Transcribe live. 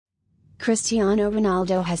Cristiano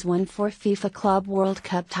Ronaldo has won 4 FIFA Club World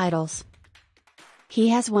Cup titles. He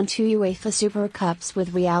has won 2 UEFA Super Cups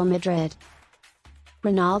with Real Madrid.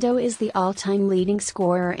 Ronaldo is the all-time leading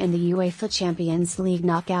scorer in the UEFA Champions League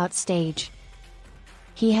knockout stage.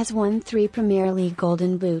 He has won 3 Premier League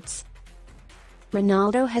Golden Boots.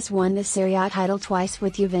 Ronaldo has won the Serie A title twice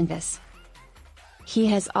with Juventus. He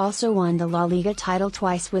has also won the La Liga title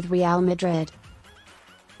twice with Real Madrid.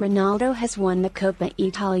 Ronaldo has won the Coppa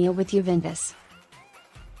Italia with Juventus.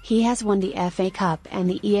 He has won the FA Cup and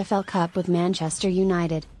the EFL Cup with Manchester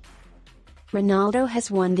United. Ronaldo has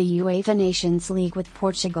won the UEFA Nations League with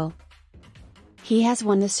Portugal. He has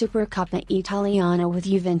won the Supercoppa Italiana with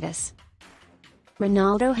Juventus.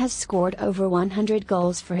 Ronaldo has scored over 100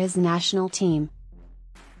 goals for his national team.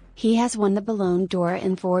 He has won the Ballon d'Or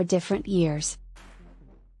in 4 different years.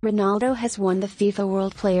 Ronaldo has won the FIFA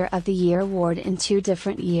World Player of the Year award in 2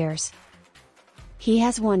 different years. He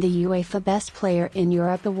has won the UEFA Best Player in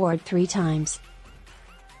Europe award 3 times.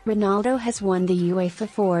 Ronaldo has won the UEFA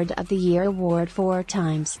Forward of the Year award 4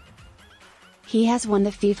 times. He has won the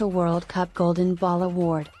FIFA World Cup Golden Ball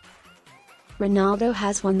award. Ronaldo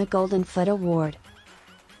has won the Golden Foot award.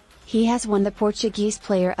 He has won the Portuguese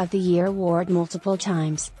Player of the Year award multiple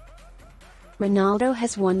times. Ronaldo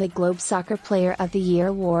has won the Globe Soccer Player of the Year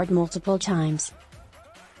award multiple times.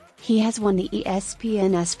 He has won the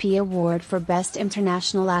ESPN SP award for Best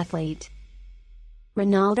International Athlete.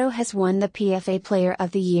 Ronaldo has won the PFA Player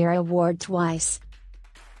of the Year award twice.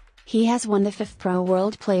 He has won the FIFPro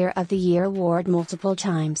World Player of the Year award multiple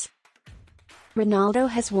times. Ronaldo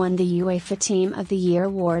has won the UEFA Team of the Year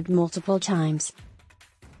award multiple times.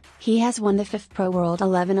 He has won the FIFPro World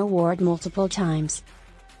 11 award multiple times.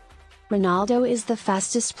 Ronaldo is the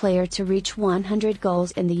fastest player to reach 100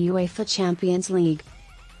 goals in the UEFA Champions League.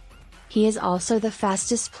 He is also the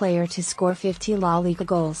fastest player to score 50 La Liga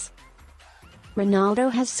goals.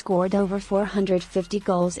 Ronaldo has scored over 450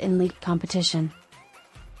 goals in league competition.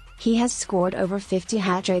 He has scored over 50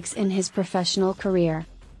 hat-tricks in his professional career.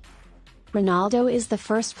 Ronaldo is the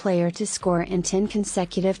first player to score in 10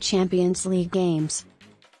 consecutive Champions League games.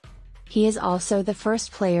 He is also the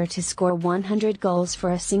first player to score 100 goals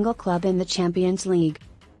for a single club in the Champions League.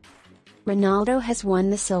 Ronaldo has won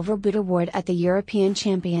the Silver Boot Award at the European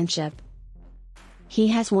Championship. He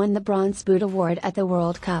has won the Bronze Boot Award at the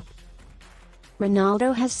World Cup.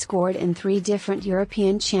 Ronaldo has scored in 3 different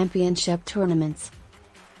European Championship tournaments.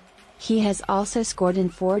 He has also scored in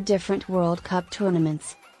 4 different World Cup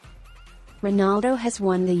tournaments. Ronaldo has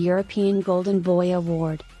won the European Golden Boy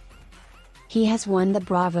Award. He has won the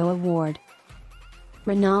Bravo Award.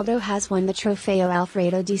 Ronaldo has won the Trofeo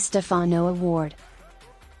Alfredo Di Stefano Award.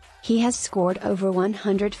 He has scored over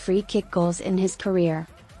 100 free kick goals in his career.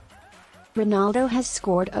 Ronaldo has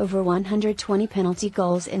scored over 120 penalty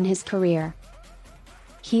goals in his career.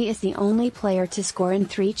 He is the only player to score in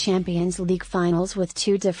 3 Champions League finals with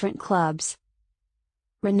 2 different clubs.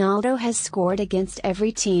 Ronaldo has scored against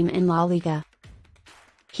every team in La Liga.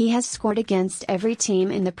 He has scored against every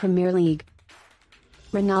team in the Premier League.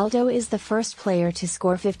 Ronaldo is the first player to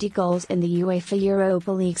score 50 goals in the UEFA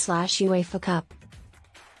Europa League/UEFA Cup.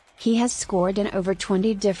 He has scored in over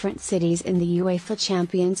 20 different cities in the UEFA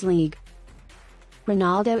Champions League.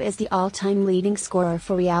 Ronaldo is the all-time leading scorer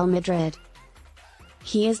for Real Madrid.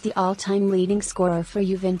 He is the all-time leading scorer for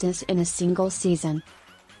Juventus in a single season.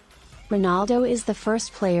 Ronaldo is the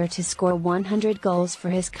first player to score 100 goals for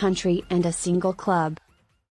his country and a single club.